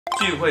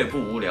聚会不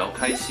无聊，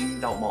开心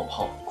到冒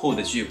泡。酷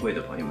的聚会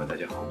的朋友们，大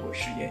家好，我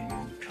是演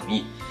员成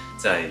毅，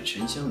在《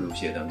沉香如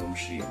屑》当中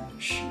饰演的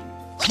是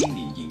心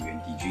理应援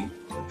帝君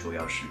和捉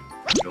妖师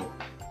杭州。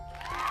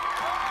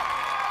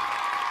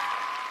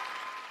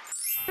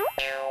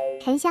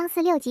沉香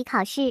4 6级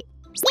考试，应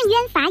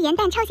渊罚严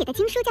旦抄写的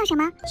经书叫什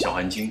么？小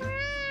寒经。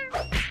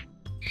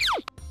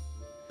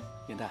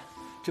严旦，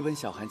这本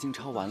小寒经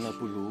抄完了，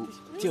不如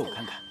借我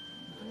看看。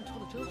抄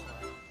的真好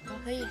呀！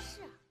可以。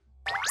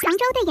杭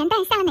州对严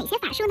旦下了哪些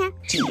法术呢？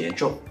禁言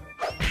咒。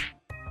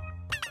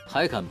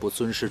还敢不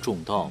尊师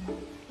重道吗？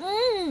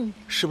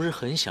是不是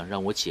很想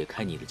让我解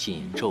开你的禁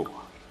言咒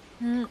啊？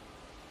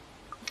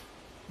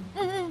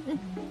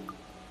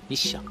你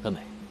想得美！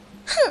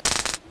哼！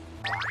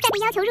在被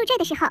要求入赘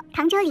的时候，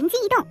杭州灵机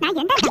一动，拿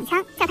严旦挡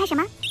枪，叫他什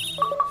么？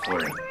夫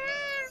人。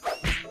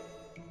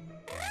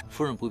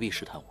夫人不必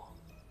试探我，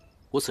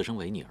我此生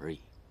为你而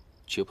已，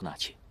绝不纳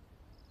妾。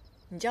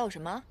你叫我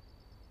什么？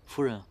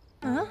夫人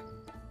啊。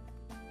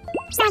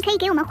那可以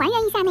给我们还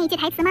原一下那一句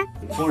台词吗？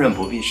夫人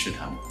不必试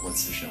探我，我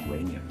此生为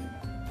你而已，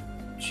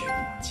绝不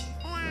纳妾。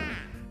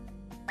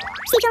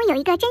戏中有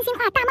一个真心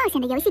话大冒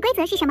险的游戏规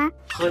则是什么？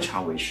喝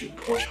茶为是，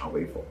泼茶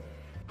为否。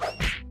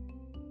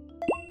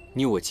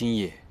你我今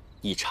夜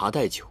以茶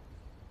代酒，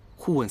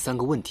互问3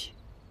个问题：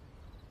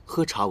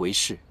喝茶为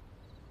是，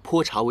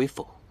泼茶为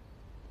否，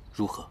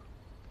如何？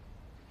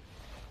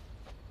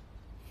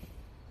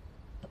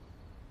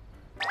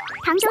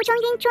杭州中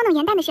晕捉弄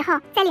严旦的时候，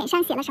在脸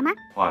上写了什么？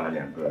画了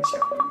2个小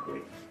乌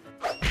龟。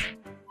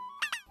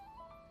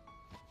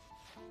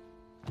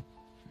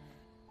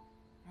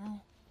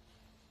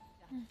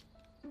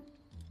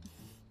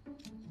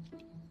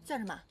叫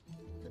什么？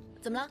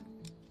怎么了？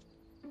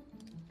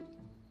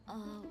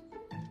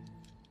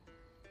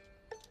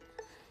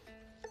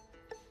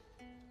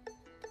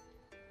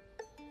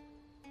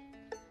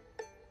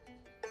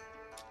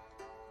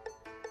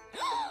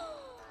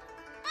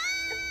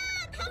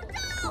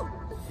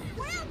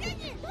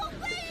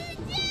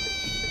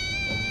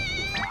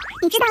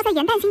你知道在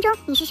严旦心中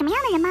你是什么样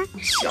的人吗？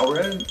小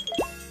人。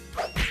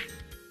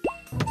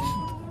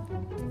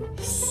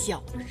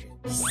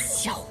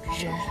小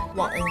人，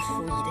忘恩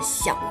负义的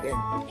小人。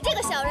这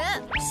个小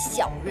人，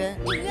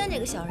应渊这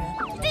个小人，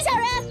这小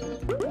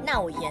人，那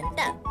我严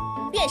旦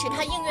便是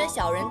他应渊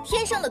小人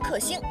天生的克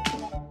星。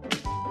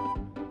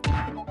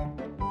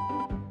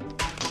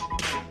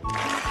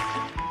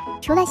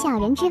除了小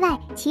人之外，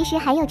其实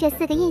还有这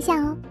4个印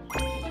象哦。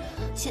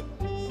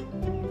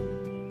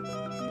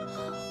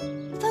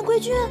范贵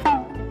君，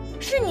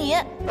是你！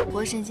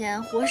活神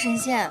仙，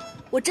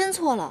我真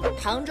错了。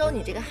杭州，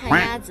你这个旱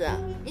鸭子，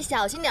你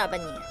小心点吧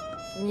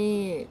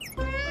你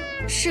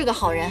是个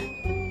好人。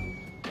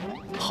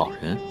好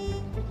人？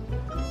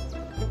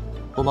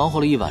我忙活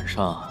了一晚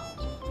上，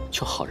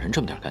就好人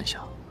这么点感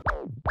想。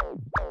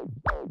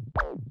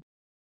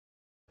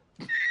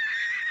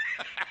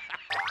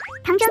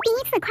杭州第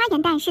1次夸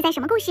严旦是在什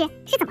么故事？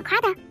是怎么夸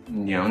的？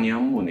娘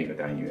娘墓那个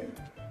单元，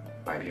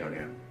白漂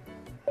亮，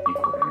你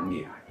果然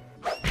厉害。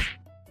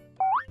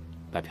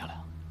白漂亮，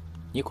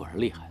你果然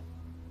厉害。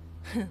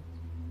哼，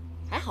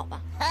还好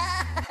吧。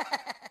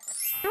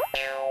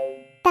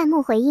弹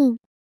幕回应：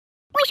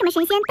为什么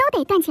神仙都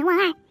得断情忘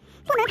爱，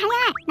不能谈恋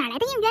爱，哪来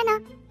的应渊呢？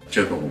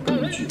这个我不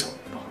能剧透，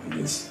不好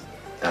意思，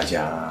大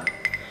家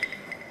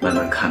慢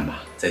慢看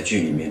吧，在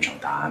剧里面找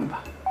答案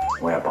吧，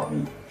我要保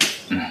密。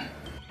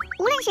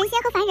无论神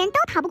仙和凡人都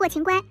逃不过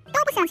情关，都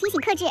不想清醒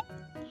克制。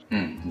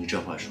你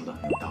这话说的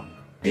很有道理，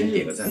给你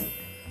点个赞。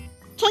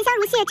沉香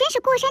如屑真是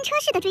过山车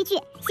式的追剧，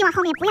希望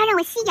后面不要让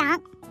我吸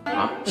氧。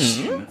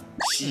什么？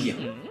吸氧？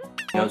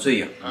你要醉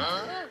氧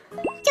啊？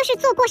就是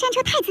坐过山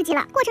车太刺激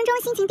了，过程中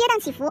心情跌宕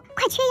起伏，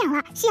快缺氧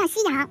了，需要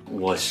吸氧。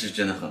我是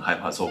真的很害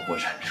怕坐过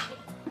山车，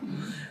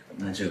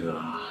那这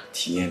个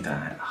体验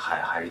感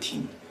还是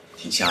挺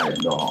吓人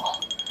的哦。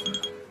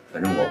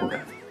反正我不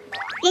敢。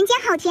人间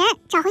好甜，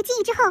找回记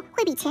忆之后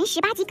会比前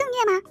18集更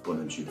虐吗？不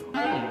能剧透。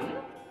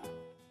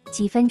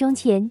几分钟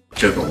前，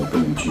这个我不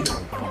能剧透，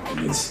不好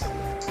意思，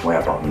我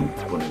要保密，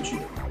不能剧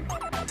透，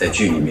在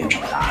剧里面找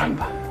答案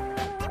吧。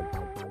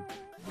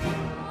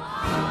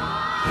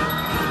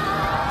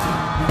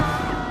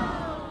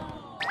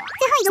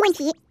最后一个问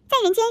题，在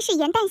人间是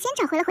严旦先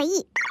找回了回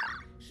忆，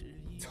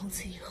从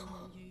此以后，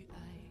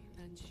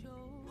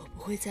我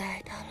不会再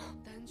爱他了。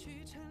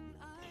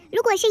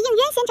如果是应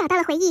渊先找到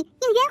了回忆，应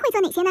渊会做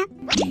哪些呢？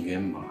应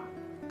渊嘛，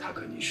他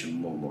肯定是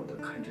默默地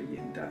看着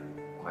严旦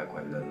快快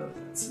乐乐的、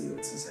自由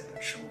自在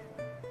的生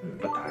活，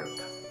不打扰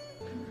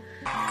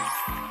他。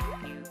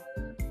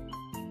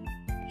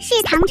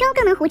是唐周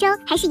更能湖州，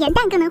还是严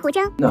旦更能湖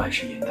州？那还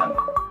是严旦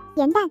吧。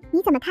严旦，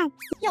你怎么看？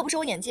要不是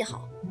我演技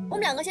好，我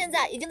们2个现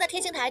在已经在天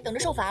星台等着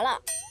受罚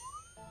了。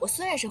我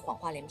虽然是谎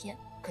话连篇，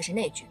可是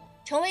那句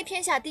“成为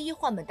天下第一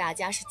换本大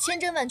家”是千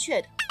真万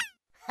确的。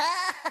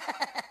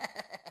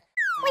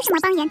为什么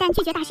帮严旦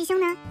拒绝大师兄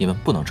呢？你们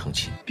不能成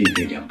亲，必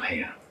备良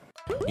配啊！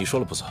你说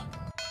了不算。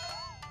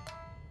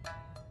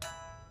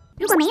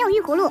如果没有玉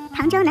葫芦，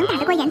唐周能打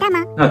得过严旦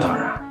吗？那当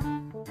然。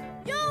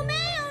有没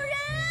有人？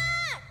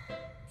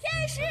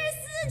天师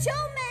四求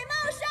美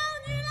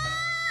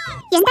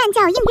元旦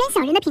叫应渊小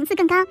人的频次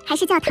更高，还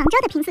是叫唐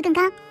周的频次更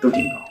高？都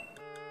挺高。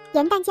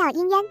元旦叫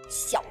应渊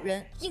小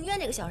人，应渊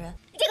这个小人，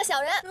这个小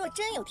人若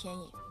真有天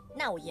意，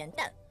那我元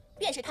旦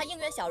便是他应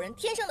渊小人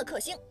天生的克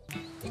星。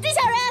你这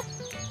小人，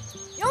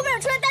有本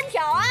事出来单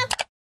挑啊！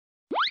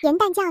元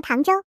旦叫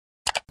唐周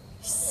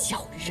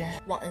小人，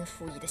忘恩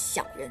负义的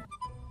小人，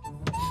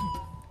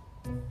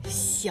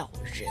小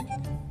人。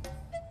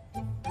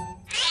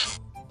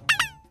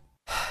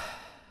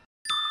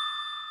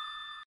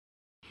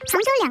唐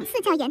周2次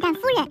叫元旦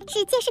夫人，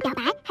是借势表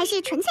白，还是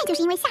纯粹就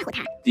是因为吓唬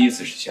他？第一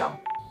次是吓唬。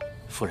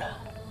夫人，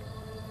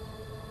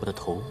我的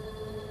头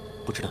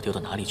不知道丢到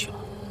哪里去了，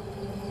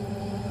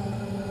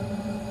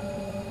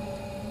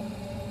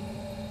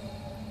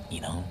你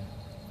能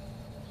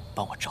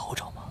帮我找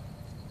找吗？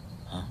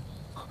啊？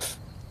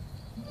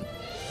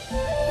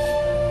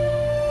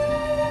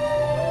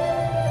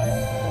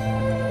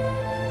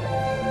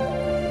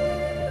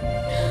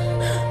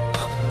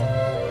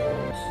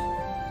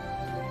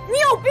你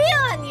有病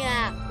啊你！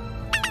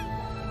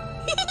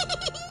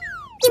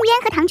应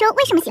渊和唐周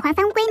为什么喜欢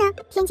翻乌龟呢？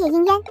天界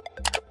应渊，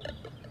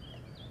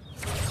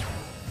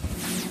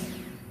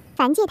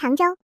凡界唐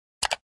周。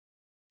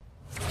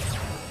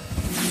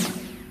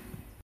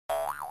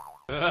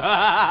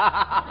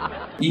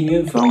应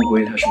渊翻乌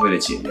龟，它是为了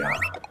解压。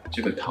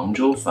这个唐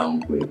周翻乌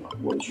龟吧，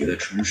我觉得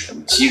纯属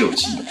肌肉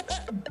记忆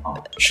啊，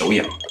手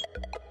痒。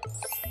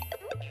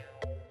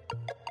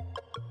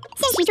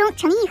现实中，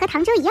成毅和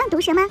唐周一样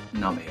毒舌吗？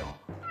那没有。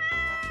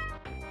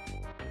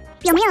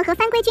有没有和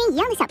番龟君一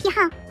样的小癖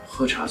好？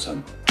喝茶算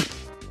吗？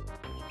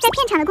在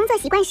片场的工作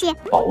习惯是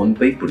保温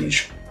杯不离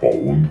手。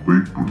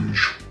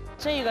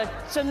这个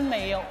真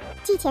没有。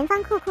据前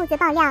方酷酷子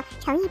爆料，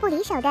成毅不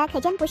离手的可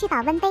真不是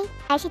保温杯，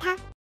而是他。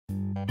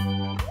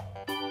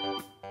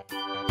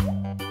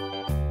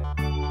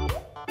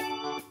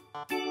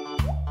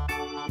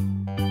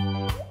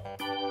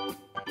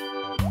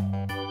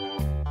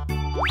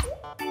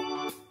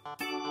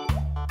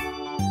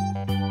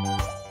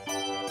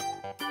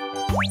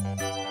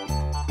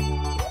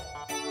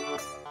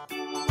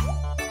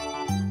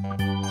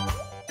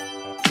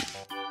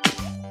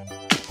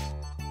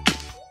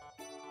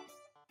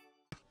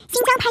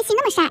新疆拍戏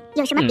那么晒，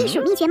有什么避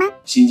暑秘诀吗？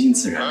心静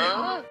自然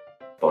凉，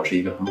保持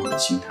一个很好的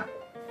心态，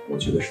我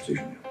觉得是最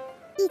重要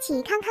的。一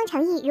起康康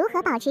成毅如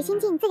何保持心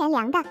静自然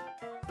凉的。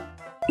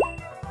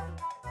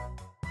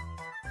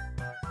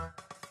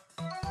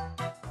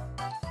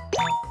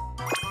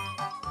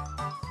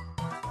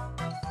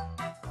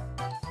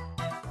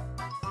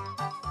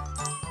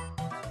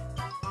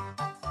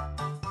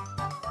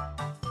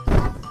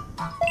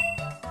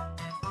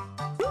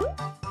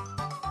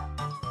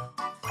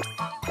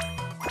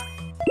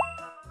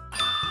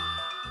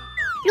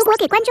如果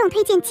给观众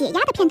推荐解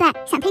压的片段，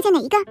想推荐哪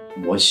一个？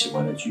我喜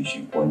欢的剧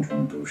情，观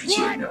众都是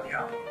解人两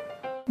样，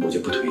我就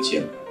不推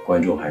荐了。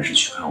观众还是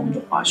去看我们的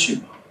花絮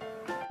吧。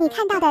你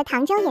看到的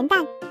唐周元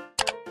旦，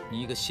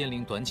你一个仙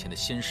灵短浅的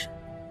仙使，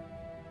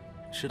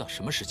知道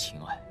什么是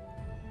情爱，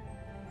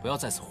不要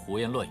在此胡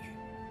言乱语。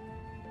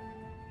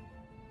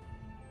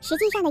实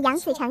际上的杨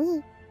紫成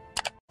毅。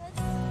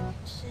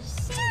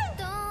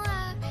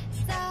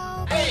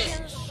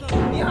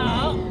你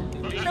好，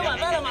吃晚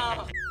饭了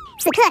吗？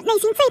此刻内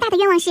心最大的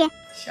愿望是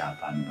下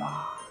班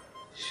吧，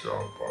下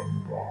班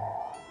吧，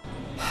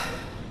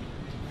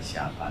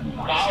下班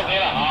吧，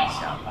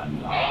下班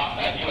吧。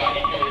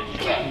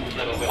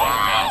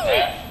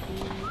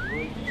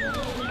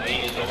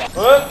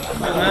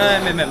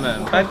妹妹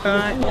们，拜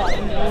拜。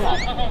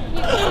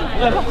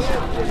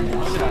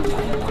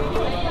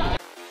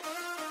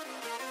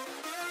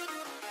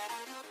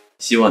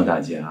希望大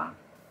家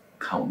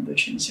看我们的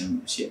沉香如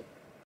屑。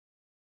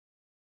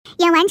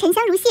演完沉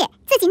香如屑，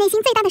自己内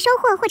心最大的收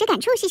获或者感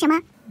触是什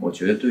么？我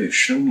觉得对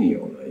生命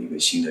有了一个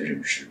新的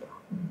认识吧，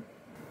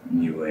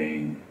因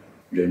为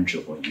人只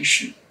活一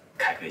世，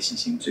开开心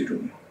心最重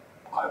要，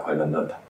快快乐乐的。